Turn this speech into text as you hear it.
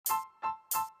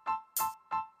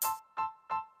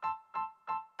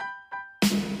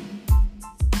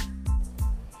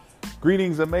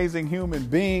Greetings, amazing human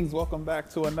beings. Welcome back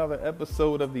to another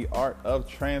episode of The Art of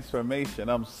Transformation.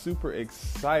 I'm super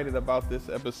excited about this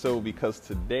episode because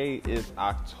today is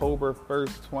October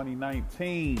 1st,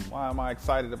 2019. Why am I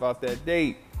excited about that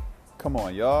date? Come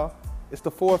on, y'all. It's the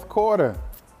fourth quarter.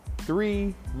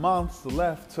 3 months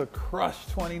left to crush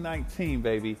 2019,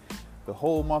 baby. The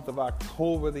whole month of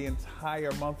October, the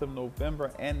entire month of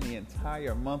November, and the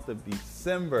entire month of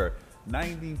December.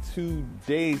 92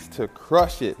 days to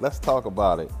crush it. Let's talk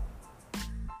about it.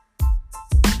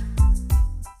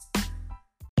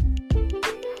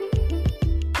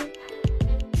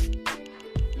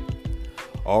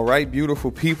 All right, beautiful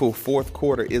people, fourth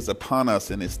quarter is upon us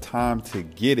and it's time to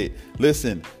get it.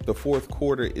 Listen, the fourth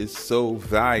quarter is so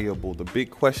valuable. The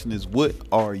big question is, what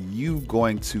are you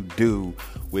going to do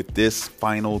with this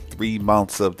final 3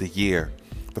 months of the year?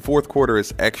 The fourth quarter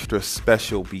is extra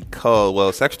special because, well,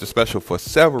 it's extra special for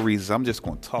several reasons. I'm just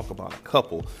going to talk about a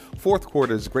couple. Fourth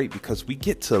quarter is great because we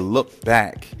get to look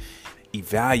back,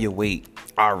 evaluate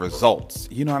our results.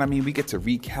 You know what I mean? We get to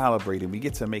recalibrate and we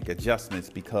get to make adjustments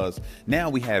because now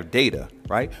we have data,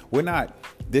 right?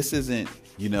 This isn't,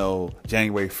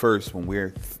 January 1st when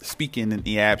we're speaking in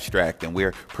the abstract and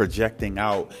we're projecting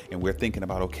out and we're thinking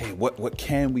about, okay, what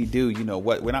can we do?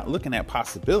 We're not looking at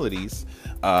possibilities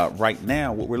right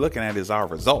now. What we're looking at is our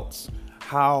results.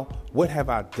 What have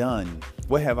I done?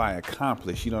 What have I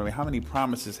accomplished? How many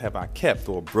promises have I kept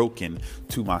or broken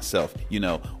to myself?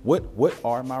 What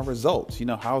are my results?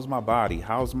 How's my body?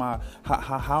 How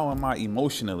am I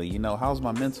emotionally? How's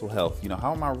my mental health?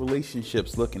 How are my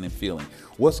relationships looking and feeling?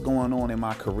 What's going on in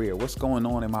my career? What's going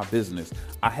on in my business?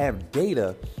 I have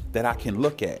data that I can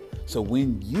look at. So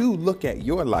when you look at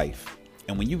your life,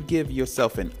 and when you give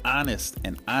yourself an honest,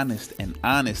 no,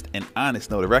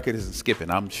 the record isn't skipping.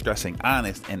 I'm stressing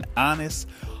honest,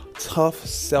 tough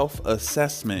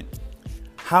self-assessment.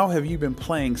 How have you been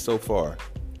playing so far?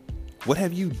 What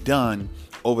have you done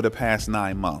over the past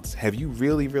 9 months? Have you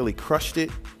really, really crushed it?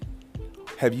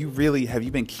 Have you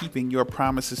been keeping your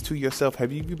promises to yourself?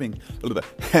 Have you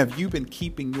been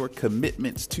keeping your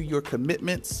commitments to your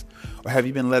commitments? Or have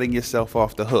you been letting yourself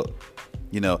off the hook?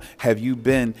 Have you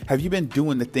been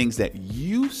doing the things that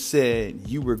you said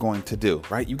you were going to do,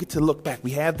 right? You get to look back.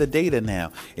 We have the data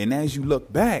now. And as you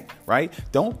look back, right,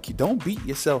 don't beat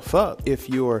yourself up if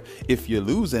you're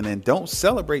losing, and don't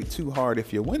celebrate too hard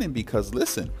if you're winning, because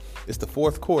listen, it's the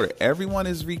fourth quarter. Everyone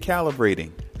is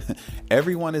recalibrating.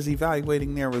 Everyone is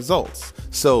evaluating their results.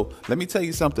 So let me tell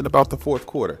you something about the fourth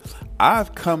quarter.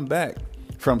 I've come back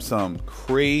from some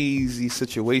crazy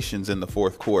situations in the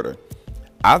fourth quarter.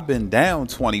 I've been down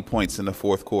 20 points in the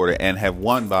fourth quarter and have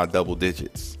won by double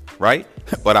digits, right?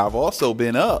 But I've also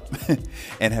been up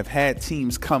and have had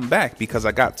teams come back because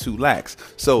I got too lax.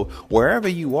 So wherever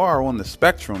you are on the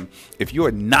spectrum, if you're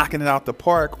knocking it out the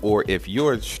park or if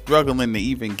you're struggling to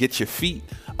even get your feet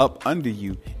up under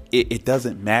you, it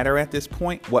doesn't matter at this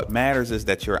point. What matters is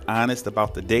that you're honest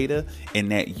about the data and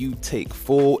that you take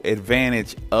full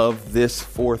advantage of this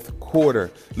fourth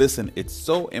quarter. Listen, it's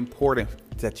so important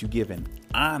that you give an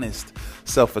honest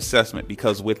self-assessment,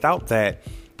 because without that,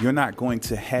 you're not going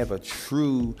to have a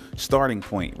true starting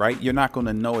point, right? You're not going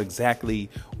to know exactly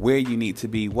where you need to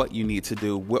be, what you need to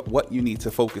do, what you need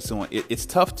to focus on. It's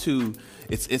tough to,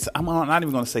 I'm not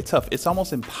even going to say tough. It's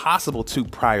almost impossible to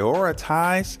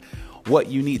prioritize what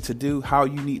you need to do, how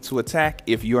you need to attack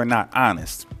if you're not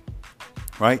honest,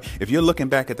 right? If you're looking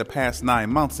back at the past 9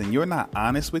 months and you're not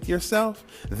honest with yourself,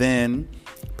 then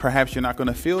perhaps you're not going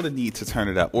to feel the need to turn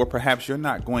it up, or perhaps you're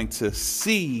not going to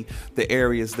see the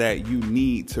areas that you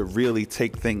need to really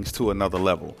take things to another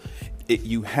level.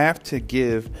 You have to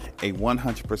give a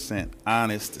 100%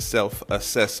 honest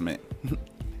self-assessment.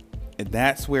 And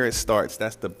that's where it starts.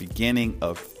 That's the beginning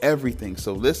of everything.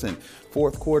 So listen,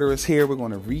 fourth quarter is here. We're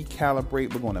going to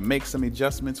recalibrate. We're going to make some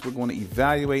adjustments. We're going to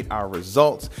evaluate our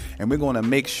results, and we're going to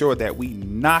make sure that we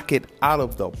knock it out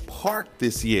of the park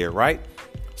this year, right?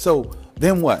 So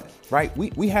then what, right?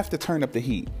 We have to turn up the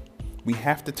heat. We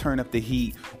have to turn up the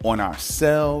heat on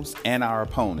ourselves and our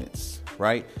opponents,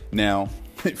 right? Now,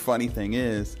 the funny thing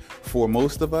is, for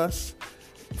most of us,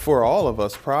 for all of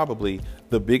us probably,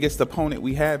 the biggest opponent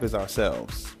we have is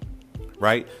ourselves,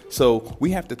 right? So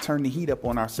we have to turn the heat up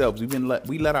on ourselves.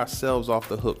 We let ourselves off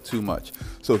the hook too much.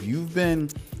 So if you've been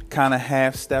kind of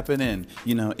half stepping in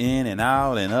and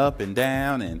out and up and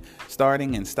down and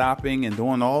starting and stopping and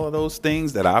doing all of those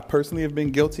things that I personally have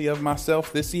been guilty of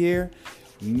myself this year,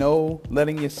 no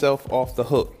letting yourself off the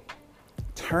hook.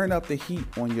 Turn up the heat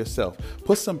on yourself.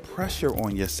 Put some pressure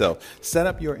on yourself. Set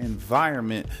up your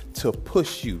environment to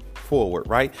push you forward,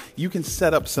 right? You can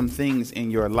set up some things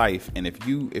in your life. And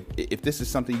if this is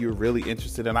something you're really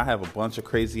interested in, I have a bunch of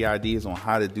crazy ideas on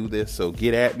how to do this. So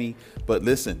get at me. But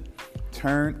listen,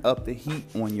 turn up the heat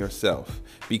on yourself,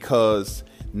 because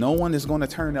no one is going to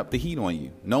turn up the heat on you.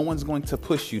 No one's going to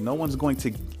push you. No one's going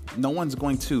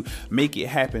to make it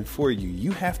happen for you.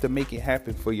 You have to make it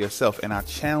happen for yourself. And I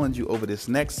challenge you over this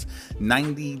next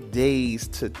 90 days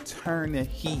to turn the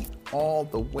heat all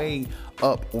the way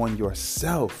up on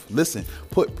yourself. Listen,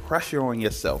 put pressure on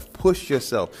yourself, push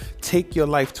yourself, take your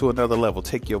life to another level,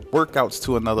 take your workouts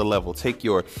to another level, take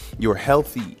your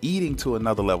healthy eating to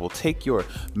another level, take your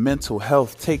mental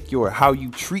health, take your how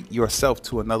you treat yourself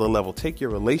to another level, take your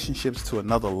relationships to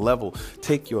another level,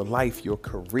 take your life, your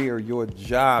career, your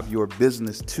job, your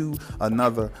business to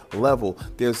another level.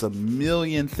 There's a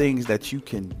million things that you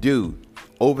can do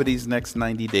over these next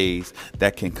 90 days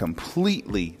that can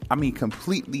completely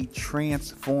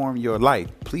transform your life.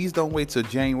 Please don't wait till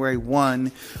January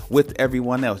 1 with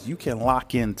everyone else. You can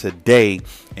lock in today,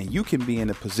 and you can be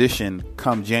in a position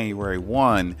come January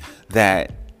 1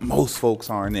 that most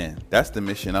folks aren't in. That's the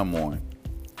mission I'm on.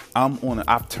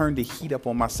 I've turned the heat up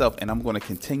on myself, and I'm going to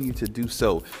continue to do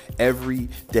so every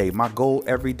day. My goal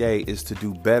every day is to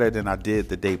do better than I did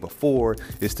the day before,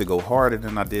 is to go harder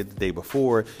than I did the day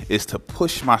before, is to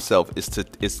push myself, is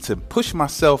to push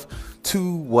myself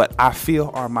to what I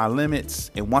feel are my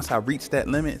limits. And once I reach that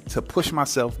limit, to push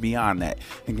myself beyond that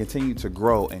and continue to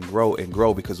grow and grow and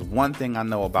grow. Because one thing I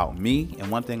know about me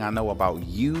and one thing I know about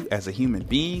you as a human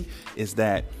being is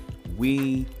that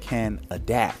we can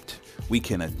adapt. We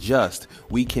can adjust.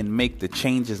 We can make the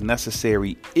changes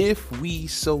necessary if we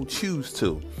so choose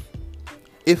to.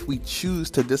 If we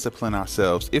choose to discipline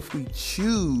ourselves, if we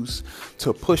choose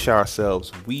to push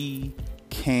ourselves, we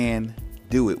can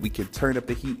do it. We can turn up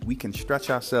the heat. We can stretch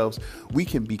ourselves. We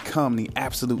can become the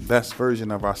absolute best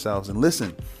version of ourselves. And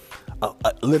listen,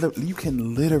 you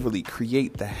can literally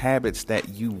create the habits that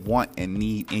you want and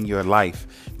need in your life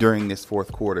during this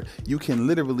fourth quarter. You can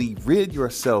literally rid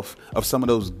yourself of some of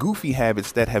those goofy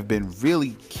habits that have been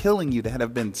really killing you, that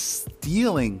have been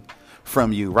stealing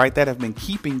from you, right? That have been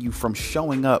keeping you from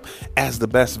showing up as the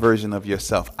best version of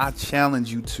yourself. I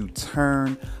challenge you to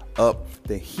turn up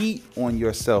the heat on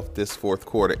yourself this fourth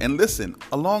quarter. And listen,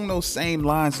 along those same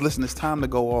lines, listen, it's time to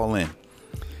go all in.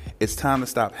 It's time to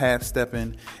stop half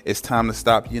stepping. It's time to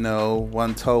stop,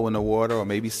 one toe in the water, or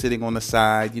maybe sitting on the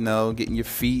side, getting your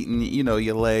feet and,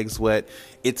 your legs wet.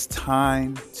 It's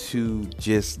time to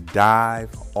just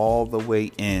dive all the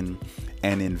way in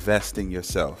and invest in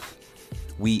yourself.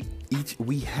 We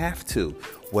have to.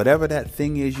 Whatever that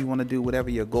thing is you want to do, whatever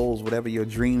your goals, whatever your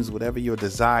dreams, whatever your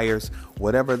desires,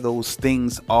 whatever those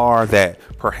things are that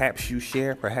perhaps you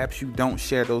share, perhaps you don't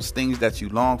share, those things that you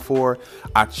long for,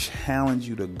 I challenge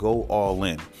you to go all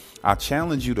in. I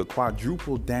challenge you to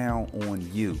quadruple down on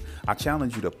you. I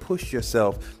challenge you to push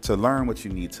yourself to learn what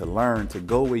you need to learn, to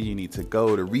go where you need to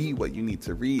go, to read what you need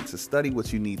to read, to study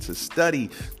what you need to study,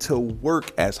 to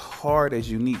work as hard as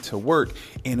you need to work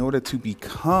in order to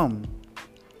become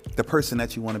the person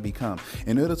that you want to become,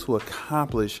 in order to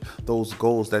accomplish those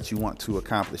goals that you want to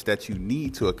accomplish, that you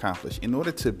need to accomplish, in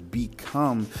order to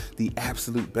become the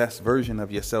absolute best version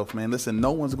of yourself, man. Listen,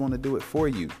 no one's going to do it for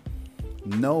you.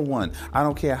 No one. I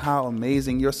don't care how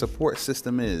amazing your support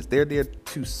system is. They're there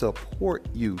to support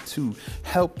you, to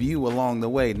help you along the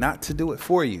way, not to do it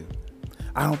for you.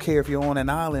 I don't care if you're on an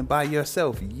island by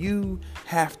yourself. You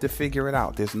have to figure it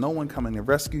out. There's no one coming to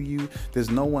rescue you. There's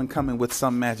no one coming with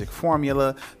some magic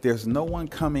formula. There's no one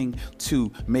coming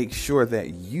to make sure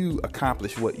that you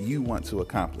accomplish what you want to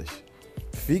accomplish.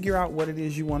 Figure out what it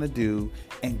is you want to do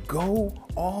and go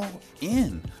all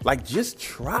in. Like, just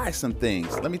try some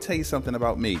things. Let me tell you something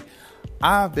about me.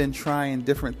 I've been trying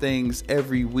different things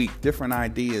every week, different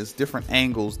ideas, different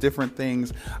angles, different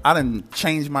things. I done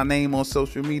changed my name on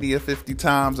social media 50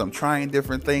 times. I'm trying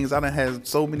different things. I done have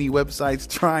so many websites,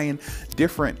 trying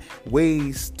different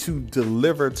ways to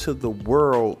deliver to the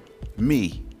world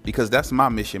me. Because that's my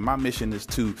mission. My mission is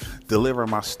to deliver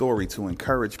my story, to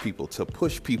encourage people, to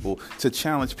push people, to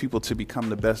challenge people to become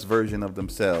the best version of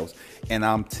themselves. And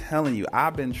I'm telling you,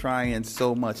 I've been trying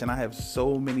so much, and I have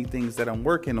so many things that I'm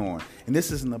working on. And this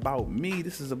isn't about me.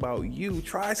 This is about you.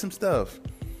 Try some stuff.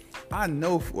 I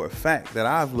know for a fact that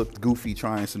I've looked goofy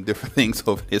trying some different things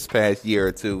over this past year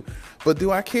or two. But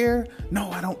do I care? No,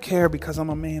 I don't care, because I'm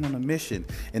a man on a mission.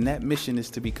 And that mission is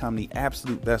to become the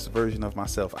absolute best version of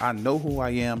myself. I know who I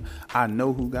am. I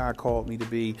know who God called me to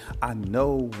be. I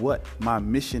know what my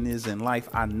mission is in life.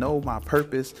 I know my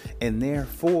purpose. And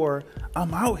therefore,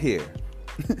 I'm out here.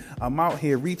 I'm out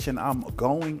here reaching. I'm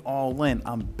going all in.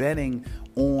 I'm betting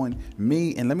on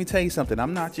me. And let me tell you something.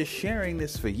 I'm not just sharing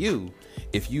this for you.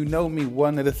 If you know me,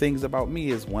 one of the things about me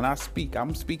is when I speak,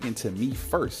 I'm speaking to me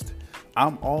first.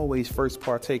 I'm always first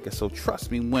partaker. So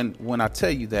trust me when I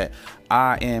tell you that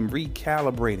I am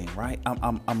recalibrating, right?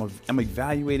 I'm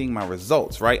evaluating my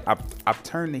results, right? I've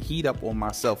turned the heat up on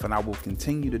myself, and I will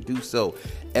continue to do so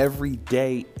every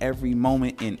day, every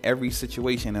moment, in every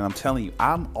situation. And I'm telling you,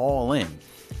 I'm all in.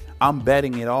 I'm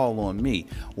betting it all on me.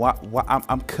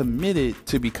 I'm committed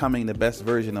to becoming the best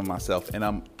version of myself, and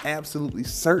I'm absolutely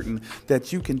certain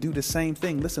that you can do the same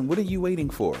thing. Listen, what are you waiting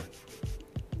for?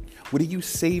 What are you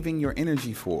saving your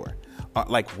energy for?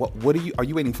 What are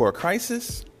you waiting for a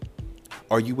crisis?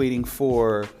 Are you waiting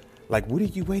for, what are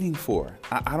you waiting for?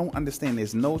 I don't understand.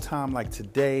 There's no time like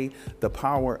today. The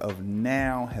power of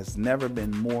now has never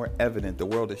been more evident. The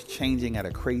world is changing at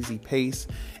a crazy pace.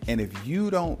 And if you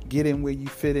don't get in where you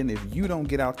fit in, if you don't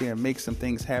get out there and make some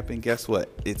things happen, guess what?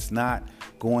 It's not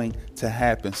going to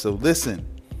happen. So listen.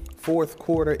 Fourth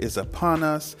quarter is upon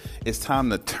us. It's time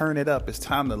to turn it up. It's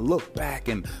time to look back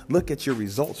and look at your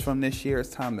results from this year. It's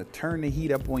time to turn the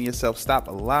heat up on yourself. Stop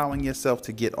allowing yourself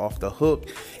to get off the hook.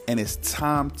 And it's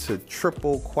time to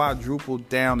triple, quadruple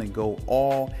down and go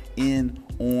all in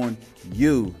on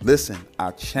you. Listen,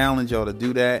 I challenge y'all to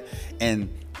do that.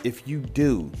 And if you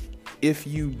do,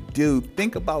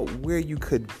 think about where you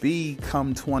could be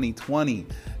come 2020.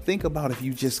 Think about if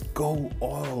you just go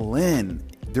all in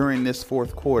during this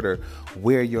fourth quarter,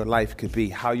 where your life could be,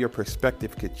 how your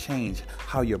perspective could change,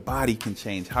 how your body can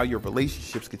change, how your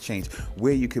relationships could change,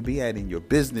 where you could be at in your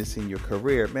business, in your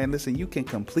career. Man, listen, you can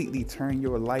completely turn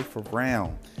your life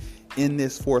around in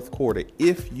this fourth quarter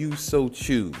if you so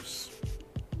choose.